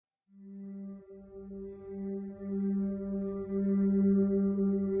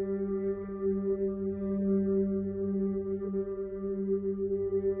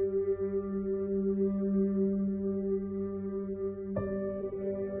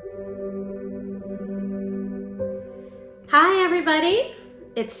Hi, everybody.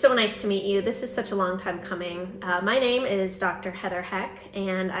 It's so nice to meet you. This is such a long time coming. My name is Dr. Heather Heck,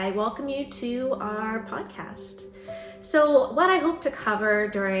 and I welcome you to our podcast. So what I hope to cover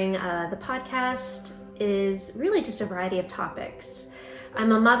during the podcast is really just a variety of topics.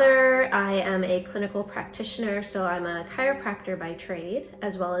 I'm a mother, I am a clinical practitioner, so I'm a chiropractor by trade,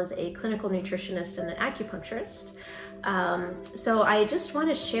 as well as a clinical nutritionist and an acupuncturist. So I just want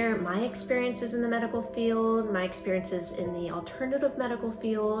to share my experiences in the medical field, my experiences in the alternative medical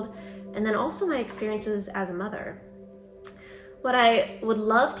field, and then also my experiences as a mother. What I would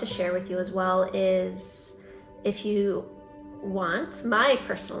love to share with you as well is, if you want, my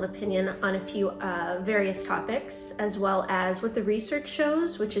personal opinion on a few various topics, as well as what the research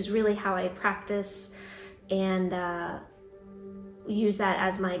shows, which is really how I practice and use that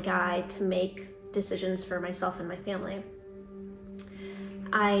as my guide to make decisions for myself and my family.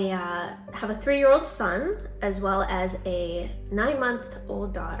 I have a 3-year-old son, as well as a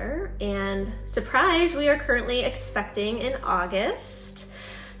 9-month-old daughter, and surprise, we are currently expecting in August.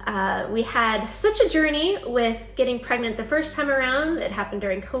 We had such a journey with getting pregnant the first time around. It happened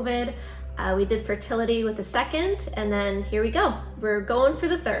during COVID. We did fertility with the second, and then here we go. We're going for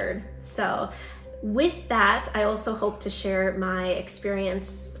the third. So with that, I also hope to share my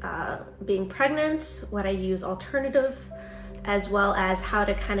experience being pregnant, what I use alternative, as well as how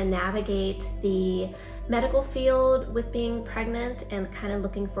to kind of navigate the medical field with being pregnant and kind of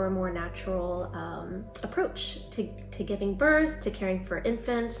looking for a more natural approach to giving birth, to caring for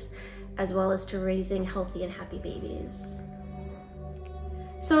infants, as well as to raising healthy and happy babies.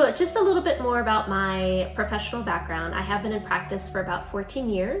 So just a little bit more about my professional background. I have been in practice for about 14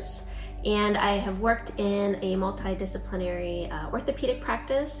 years. And I have worked in a multidisciplinary orthopedic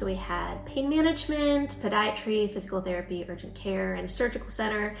practice. So we had pain management, podiatry, physical therapy, urgent care, and a surgical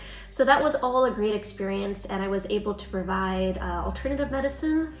center. So that was all a great experience, and I was able to provide alternative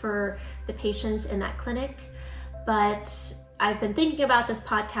medicine for the patients in that clinic. But I've been thinking about this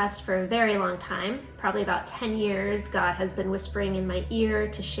podcast for a very long time, probably about 10 years. God has been whispering in my ear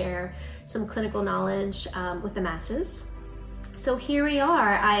to share some clinical knowledge with the masses. So here we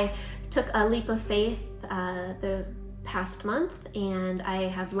are. I took a leap of faith the past month, and I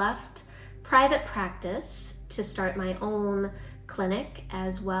have left private practice to start my own clinic,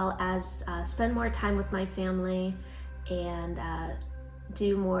 as well as spend more time with my family and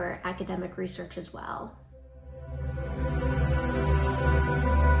do more academic research as well.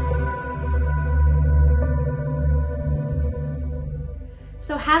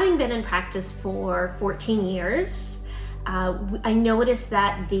 So having been in practice for 14 years, I noticed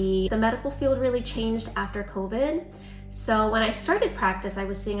that the medical field really changed after COVID. So when I started practice, I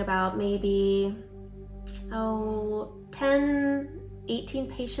was seeing about maybe 10,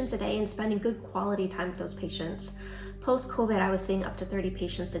 18 patients a day and spending good quality time with those patients. Post-COVID, I was seeing up to 30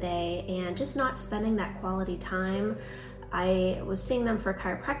 patients a day and just not spending that quality time. I was seeing them for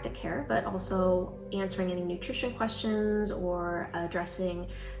chiropractic care, but also answering any nutrition questions or addressing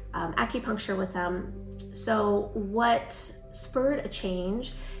acupuncture with them. So what spurred a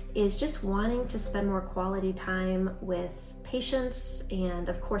change is just wanting to spend more quality time with patients and,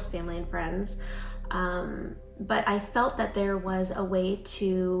 of course, family and friends. But I felt that there was a way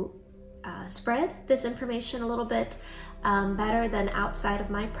to spread this information a little bit better than outside of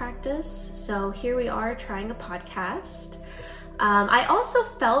my practice. So here we are trying a podcast. I also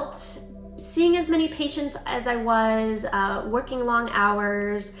felt, seeing as many patients as I was, working long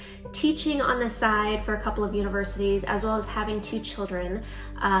hours, teaching on the side for a couple of universities, as well as having 2 children,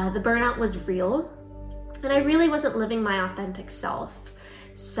 the burnout was real, and I really wasn't living my authentic self.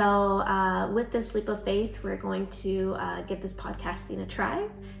 So with this leap of faith, we're going to give this podcasting a try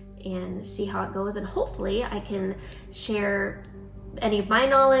and see how it goes, and hopefully I can share any of my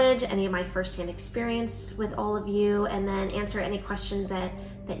knowledge, any of my firsthand experience with all of you, and then answer any questions that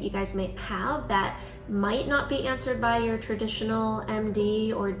you guys may have that might not be answered by your traditional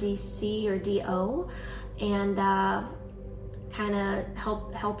MD or DC or DO, and kind of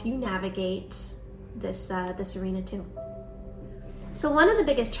help you navigate this arena too. So one of the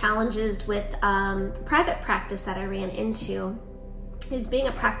biggest challenges with private practice that I ran into is being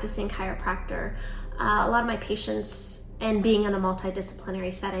a practicing chiropractor. A lot of my patients, and being in a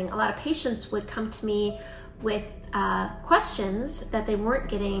multidisciplinary setting, a lot of patients would come to me with questions that they weren't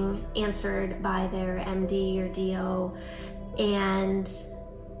getting answered by their MD or DO, and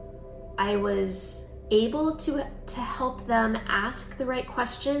I was able to help them ask the right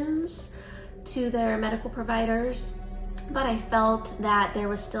questions to their medical providers, but I felt that there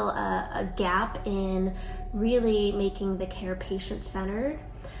was still a gap in really making the care patient-centered.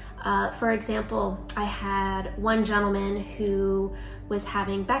 For example, I had one gentleman who was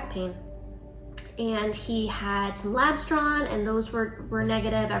having back pain, and he had some labs drawn, and those were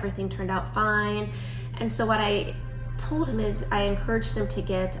negative. Everything turned out fine. And so what I told him is I encouraged him to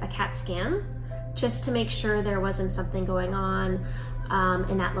get a CAT scan just to make sure there wasn't something going on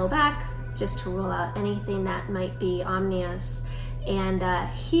in that low back, just to rule out anything that might be omnious. And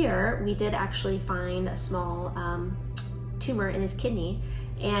here we did actually find a small tumor in his kidney,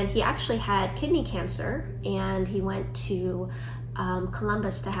 and he actually had kidney cancer, and he went to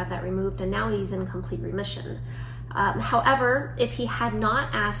Columbus to have that removed, and now he's in complete remission. However, if he had not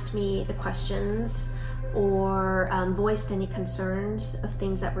asked me the questions or voiced any concerns of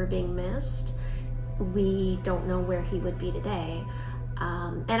things that were being missed, we don't know where he would be today.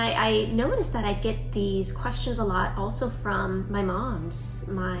 And I noticed that I get these questions a lot also from my moms,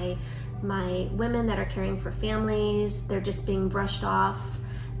 my women that are caring for families. They're just being brushed off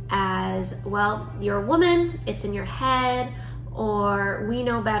as, well, you're a woman, it's in your head, or we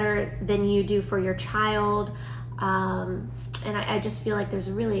know better than you do for your child. And I just feel like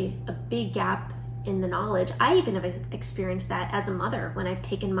there's really a big gap in the knowledge. I even have experienced that as a mother when I've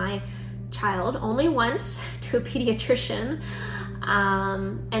taken my child only once to a pediatrician,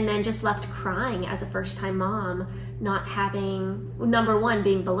 and then just left crying as a first-time mom, not having, number one,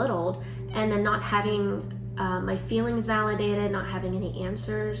 being belittled, and then not having my feelings validated, not having any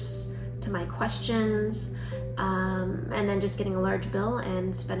answers to my questions, and then just getting a large bill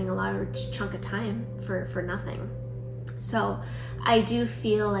and spending a large chunk of time for nothing. So I do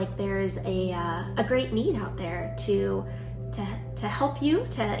feel like there's a great need out there to help you,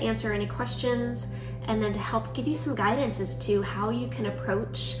 to answer any questions, and then to help give you some guidance as to how you can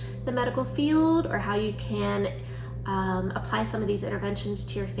approach the medical field, or how you can apply some of these interventions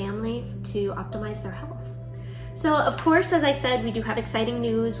to your family to optimize their health. So of course, as I said, we do have exciting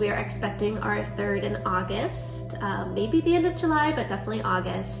news. We are expecting our third in August, maybe the end of July, but definitely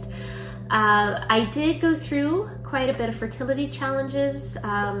August. I did go through quite a bit of fertility challenges.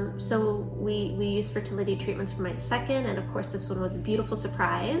 So we used fertility treatments for my second, and of course this one was a beautiful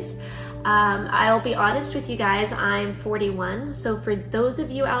surprise. I'll be honest with you guys, I'm 41. So for those of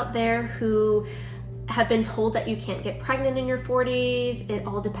you out there who have been told that you can't get pregnant in your 40s, it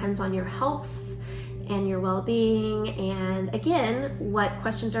all depends on your health and your well-being, and again, what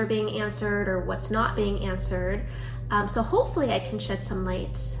questions are being answered or what's not being answered. So hopefully I can shed some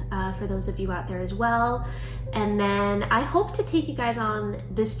light for those of you out there as well. And then I hope to take you guys on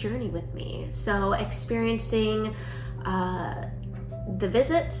this journey with me. So experiencing the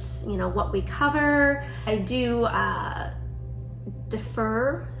visits, what we cover. I do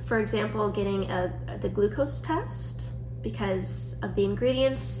defer, for example, getting the glucose test because of the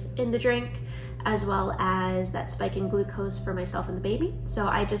ingredients in the drink, as well as that spike in glucose for myself and the baby. So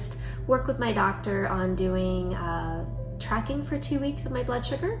I just work with my doctor on doing tracking for 2 weeks of my blood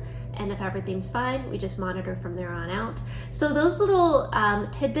sugar, and if everything's fine, we just monitor from there on out. So those little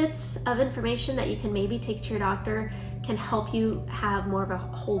tidbits of information that you can maybe take to your doctor can help you have more of a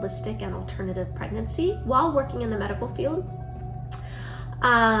holistic and alternative pregnancy while working in the medical field.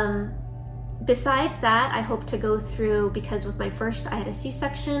 Besides that, I hope to go through, because with my first I had a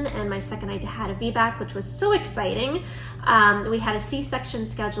C-section, and my second I had a VBAC, which was so exciting. We had a C-section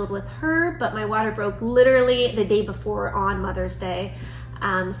scheduled with her, but my water broke literally the day before on Mother's Day.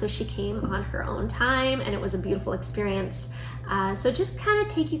 So she came on her own time, and it was a beautiful experience. So just kind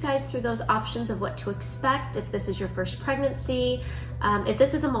of take you guys through those options of what to expect if this is your first pregnancy. If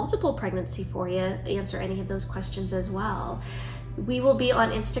this is a multiple pregnancy for you, answer any of those questions as well. We will be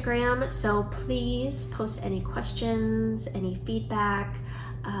on Instagram, so please post any questions, any feedback,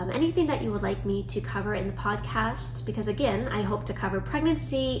 anything that you would like me to cover in the podcasts, because again, I hope to cover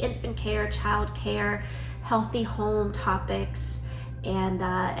pregnancy, infant care, child care, healthy home topics, and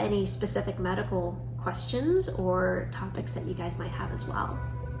any specific medical questions or topics that you guys might have as well.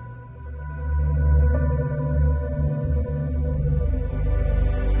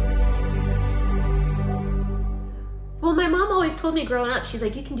 Well, my mom always told me growing up, she's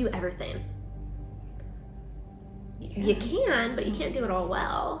like, you can do everything. You can, but you can't do it all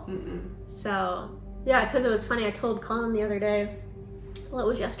well. Mm-mm. So, yeah, because it was funny. I told Colin the other day, well, it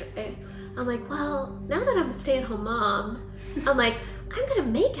was yesterday. I'm like, well, now that I'm a stay-at-home mom, I'm like, I'm going to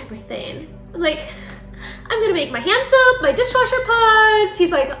make everything. I'm like, I'm going to make my hand soap, my dishwasher pods.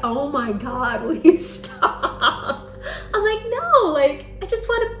 He's like, oh my God, will you stop? I'm like, no, like,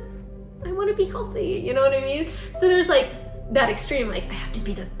 I want to be healthy, you know what I mean? So there's like that extreme, like I have to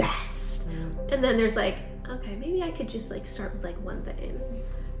be the best. Yeah. And then there's like, okay, maybe I could just like start with like one thing.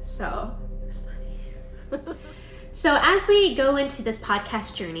 So it was funny. So as we go into this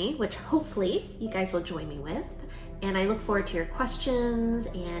podcast journey, which hopefully you guys will join me with, and I look forward to your questions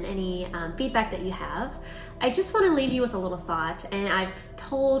and any feedback that you have, I just want to leave you with a little thought. And I've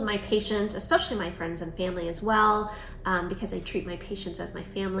told my patients, especially my friends and family as well, because I treat my patients as my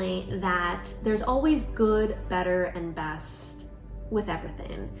family, that there's always good, better, and best with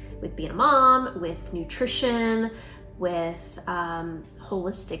everything. With being a mom, with nutrition, with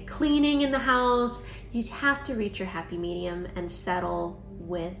holistic cleaning in the house. You have to reach your happy medium and settle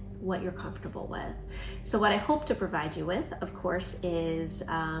with what you're comfortable with. So what I hope to provide you with, of course, is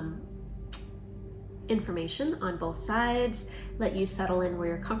information on both sides, let you settle in where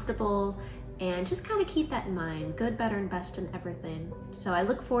you're comfortable, and just kind of keep that in mind. Good, better, and best in everything. So I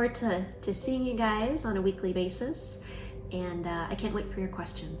look forward to seeing you guys on a weekly basis, and I can't wait for your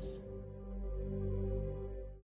questions.